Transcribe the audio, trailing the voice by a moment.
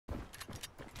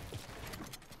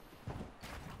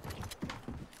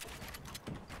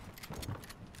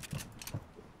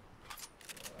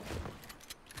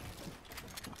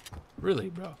Really,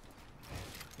 bro.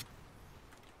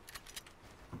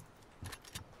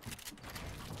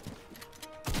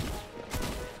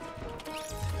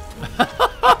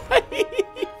 He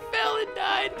fell and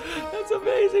died. That's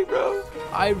amazing, bro.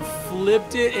 I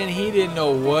flipped it and he didn't know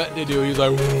what to do. He was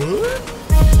like, what?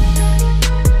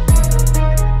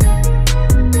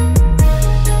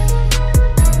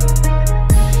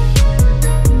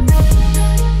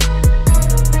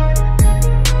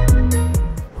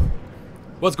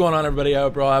 What's going on, everybody? I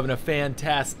hope you're all having a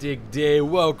fantastic day.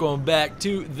 Welcome back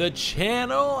to the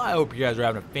channel. I hope you guys are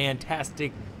having a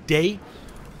fantastic day.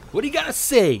 What do you gotta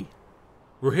say?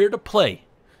 We're here to play.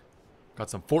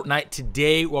 Got some Fortnite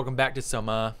today. Welcome back to it's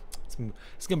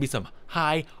gonna be some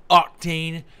high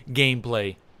octane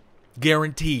gameplay.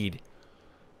 Guaranteed.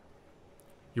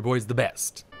 Your boy's the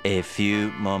best. A few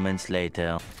moments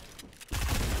later.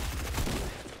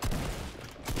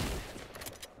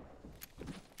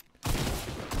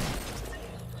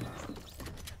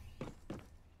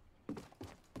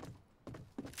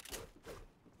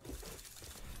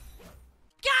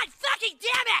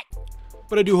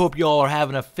 But I do hope you all are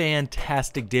having a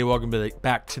fantastic day. Welcome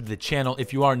back to the channel.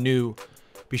 If you are new,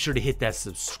 be sure to hit that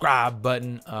subscribe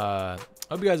button. I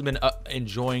hope you guys have been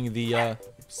enjoying the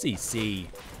CC.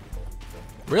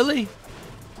 Really?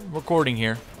 I'm recording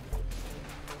here.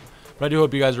 But I do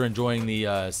hope you guys are enjoying the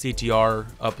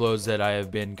CTR uploads that I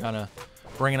have been kind of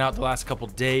bringing out the last couple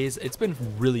days. It's been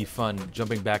really fun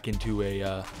jumping back into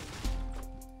a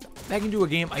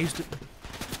game I used to...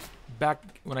 Back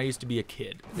when I used to be a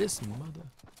kid. This mother...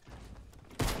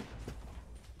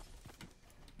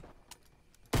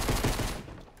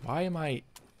 Why am I...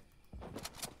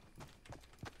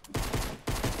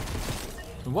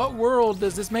 In what world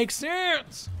does this make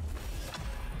sense?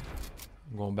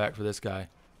 I'm going back for this guy.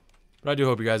 But I do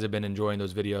hope you guys have been enjoying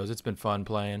those videos. It's been fun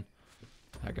playing.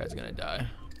 That guy's gonna die.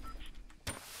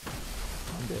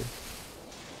 I'm dead.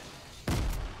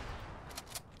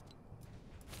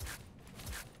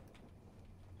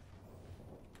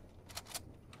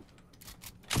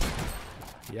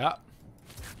 Yeah.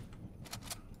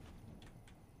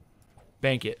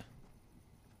 Bank it.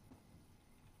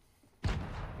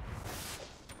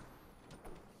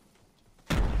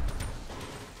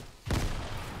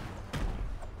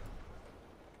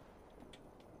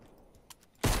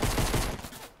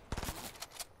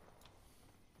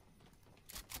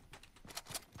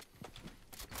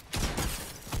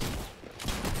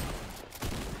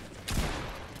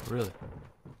 Really?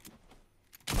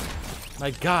 My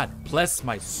God, bless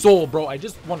my soul, bro. I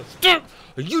just want to start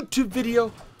a YouTube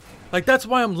video. Like, that's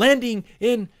why I'm landing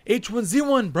in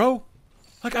H1Z1, bro.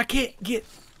 Like, I can't get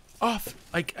off.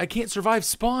 Like, I can't survive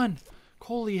spawn.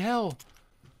 Holy hell.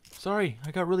 Sorry, I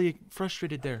got really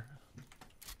frustrated there.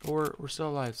 But we're still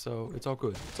alive, so it's all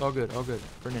good. It's all good, all good.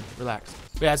 Brennan, relax.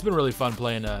 But yeah, it's been really fun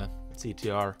playing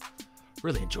CTR.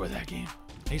 Really enjoy that game.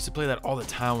 I used to play that all the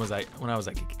time when I was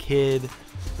like a kid.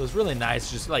 So it's really nice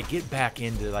just to like get back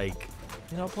into like,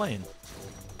 you know, playing.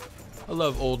 I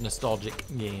love old nostalgic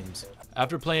games.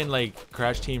 After playing like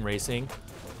Crash Team Racing,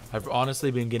 I've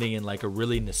honestly been getting in like a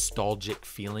really nostalgic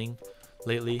feeling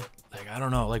lately. Like, I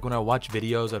don't know, like when I watch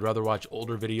videos, I'd rather watch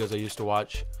older videos I used to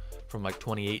watch from like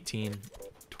 2018,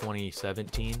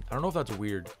 2017. I don't know if that's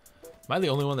weird. Am I the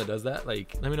only one that does that?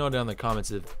 Like, let me know down in the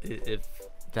comments if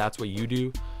that's what you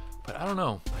do. But I don't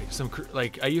know,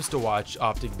 like I used to watch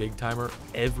Optic Big Timer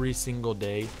every single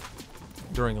day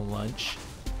during lunch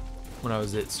when I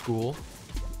was at school.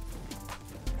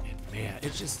 And man,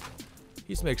 it's just, he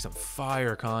used to make some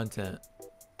fire content.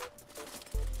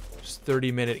 Just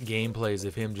 30-minute gameplays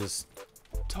of him just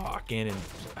talking, and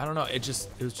I don't know,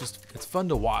 it's fun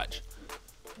to watch.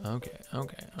 Okay, all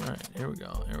right, here we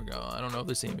go. I don't know if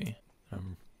they see me. I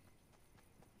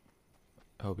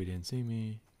hope he didn't see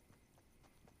me.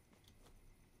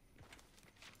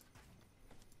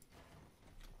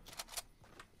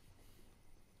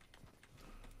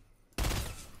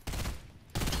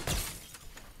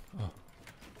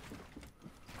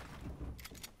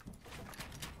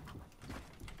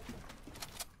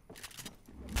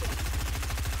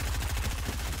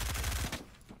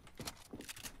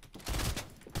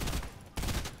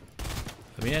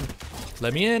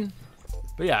 Let me in.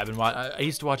 But yeah, I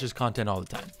used to watch his content all the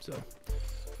time, so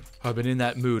I've been in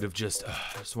that mood of just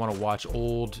want to watch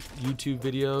old YouTube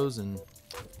videos, and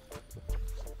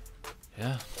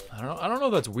yeah, I don't know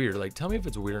if that's weird. Like, tell me if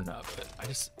it's weird or not. But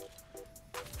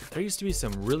there used to be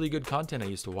some really good content I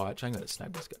used to watch. I'm gonna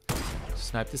snipe this guy.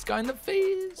 Snipe this guy in the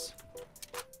face.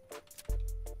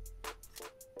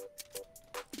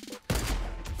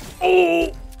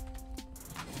 Oh.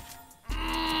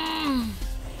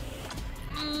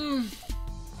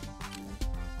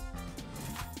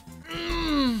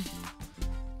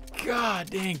 God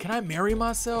dang, can I marry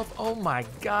myself? Oh my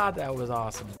God, that was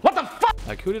awesome. What the fuck?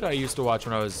 Like, who did I used to watch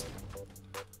when I was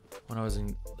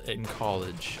in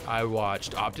college? I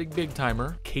watched Optic Big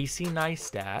Timer, Casey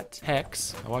Neistat,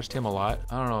 Hex. I watched him a lot.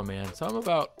 I don't know, man. Something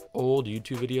about old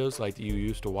YouTube videos like that you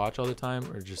used to watch all the time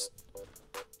are just,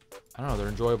 I don't know, they're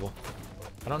enjoyable.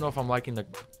 I don't know if I'm liking the,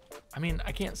 I mean,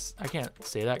 I can't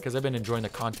say that because I've been enjoying the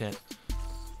content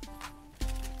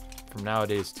from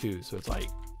nowadays too. So it's like,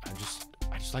 I just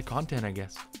like content, I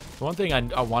guess. The one thing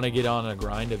I want to get on a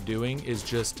grind of doing is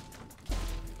just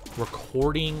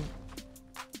recording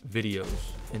videos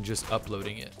and just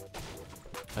uploading it.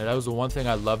 And that was the one thing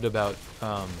I loved about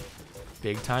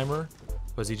Big Timer,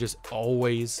 was he just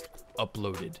always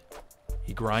uploaded.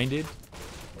 He grinded,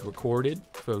 recorded.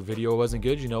 If a video wasn't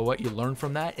good, you know what? You learn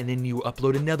from that, and then you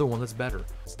upload another one that's better.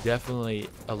 It's definitely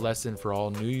a lesson for all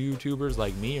new YouTubers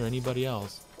like me or anybody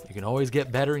else. You can always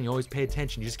get better, and you always pay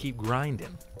attention. You just keep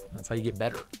grinding. That's how you get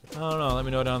better. I don't know. Let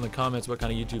me know down in the comments what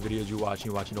kind of YouTube videos you watch.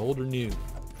 You watching old or new?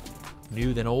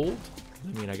 New than old?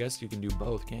 I mean, I guess you can do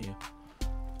both, can't you?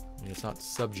 I mean, it's not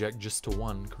subject just to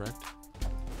one, correct? I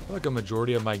feel like a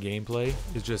majority of my gameplay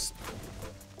is just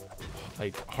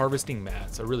like harvesting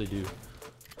mats. I really do.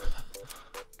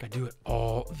 I do it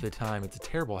all the time. It's a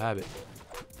terrible habit.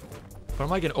 But I'm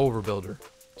like an overbuilder.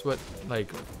 It's what,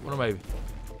 like, one of my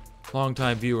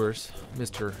longtime viewers,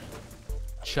 Mr.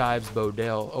 Chives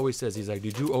Bodell, always says. He's like,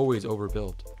 dude, you always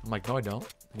overbuild. I'm like, no, I don't.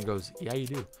 And he goes, yeah, you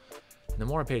do. And the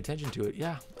more I pay attention to it,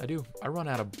 yeah, I do. I run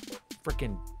out of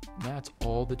freaking mats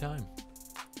all the time.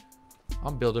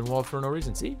 I'm building walls for no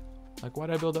reason. See? Like, why'd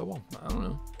I build that wall? I don't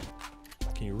know.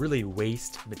 Can you really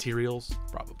waste materials?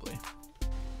 Probably.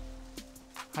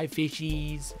 Hi,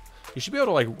 fishies. You should be able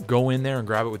to, like, go in there and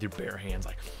grab it with your bare hands.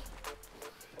 Like,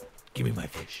 give me my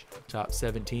fish. Top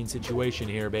 17 situation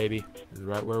here, baby. This is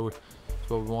right where that's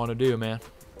what we want to do, man.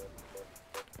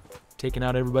 Taking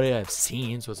out everybody I've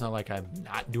seen, so it's not like I'm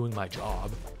not doing my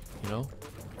job, you know?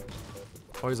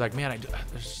 Always like, man,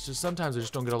 there's just sometimes I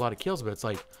just don't get a lot of kills, but it's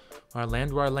like, when I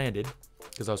land where I landed,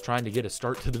 because I was trying to get a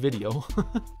start to the video,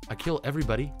 I kill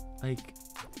everybody. Like,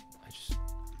 I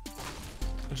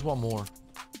just want more.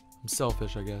 I'm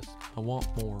selfish, I guess. I want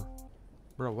more.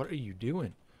 Bro, what are you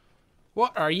doing?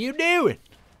 What are you doing?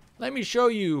 Let me show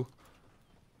you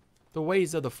the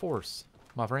ways of the Force,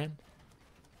 my friend.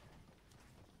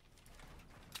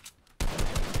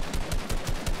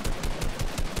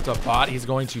 It's a bot. He's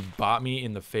going to bot me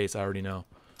in the face. I already know.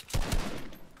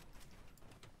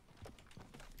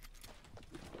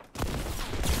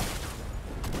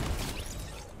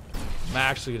 I'm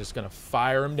actually just going to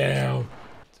fire him down.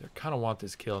 I kind of want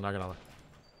this kill, not gonna lie.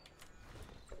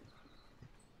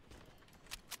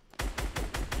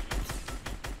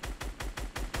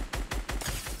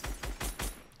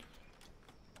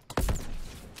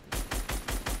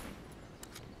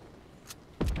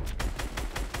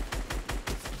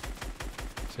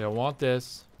 See, I want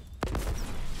this.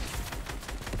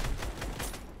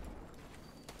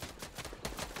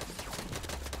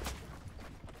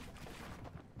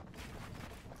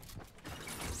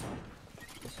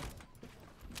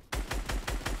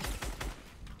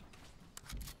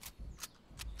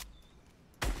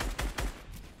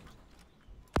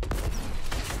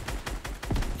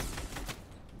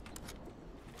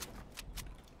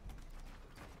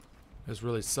 This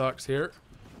really sucks here.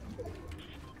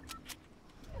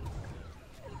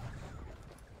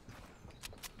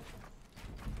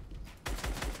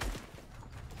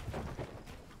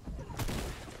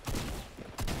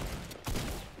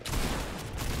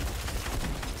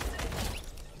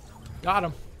 Got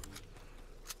him.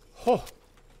 Oh,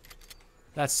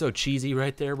 that's so cheesy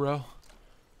right there, bro.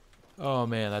 Oh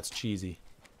man, that's cheesy.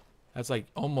 That's like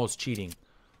almost cheating.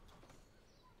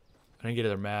 I didn't get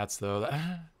their mats though.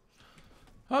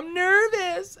 I'm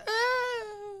nervous.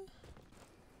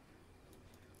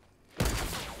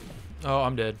 Oh,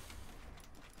 I'm dead.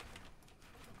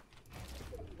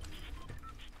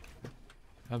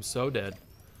 I'm so dead.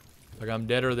 Like, I'm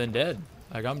deader than dead.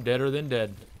 Like, I'm deader than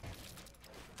dead.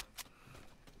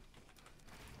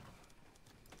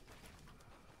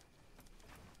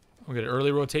 We'll get an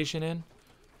early rotation in.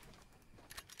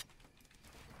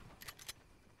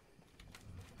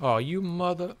 Oh, you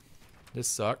mother... This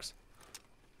sucks.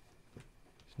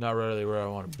 It's not really where I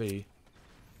want to be.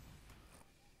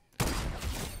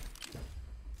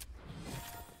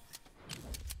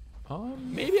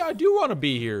 Maybe I do want to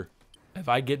be here. If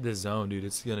I get this zone, dude,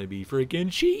 it's gonna be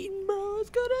freaking cheating, bro. It's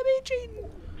gonna be cheating.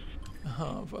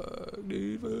 Oh, fuck,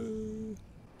 dude. Fuck.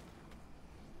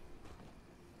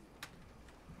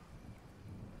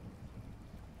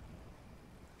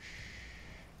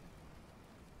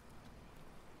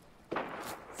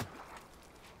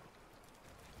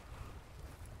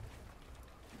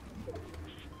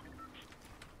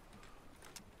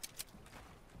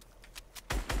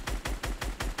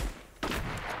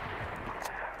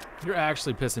 You're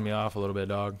actually pissing me off a little bit,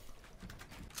 dog.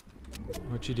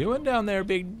 What you doing down there,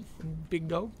 big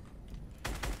dog?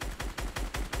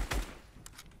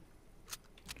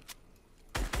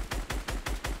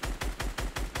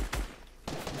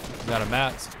 Got a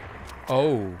mats.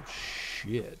 Oh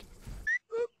shit.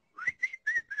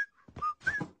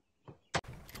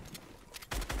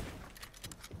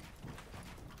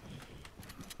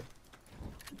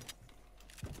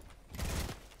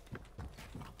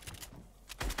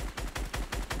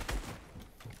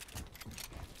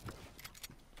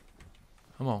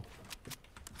 Come on.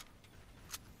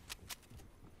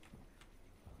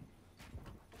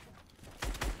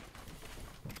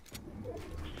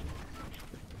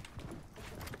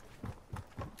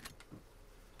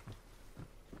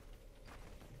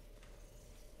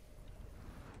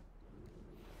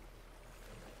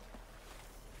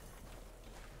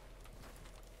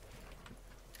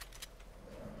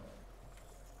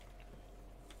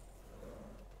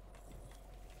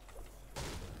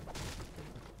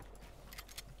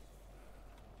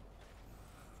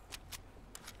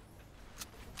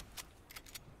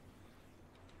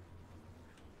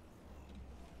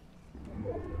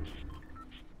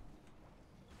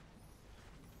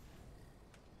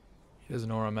 He doesn't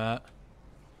know where I'm at.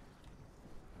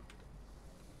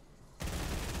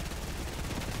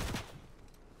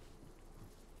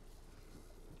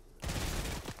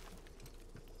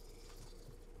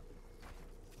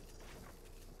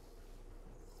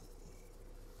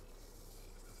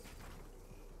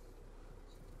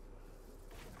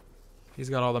 He's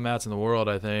got all the mats in the world,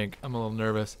 I think. I'm a little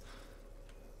nervous.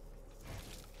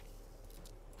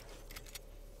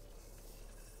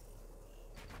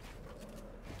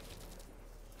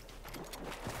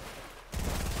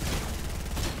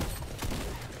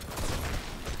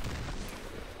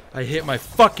 I hit my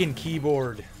fucking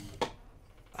keyboard.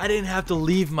 I didn't have to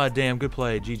leave my damn good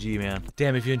play. GG, man.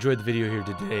 Damn, if you enjoyed the video here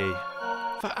today.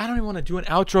 I don't even want to do an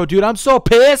outro, dude. I'm so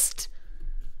pissed.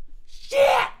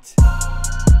 Shit.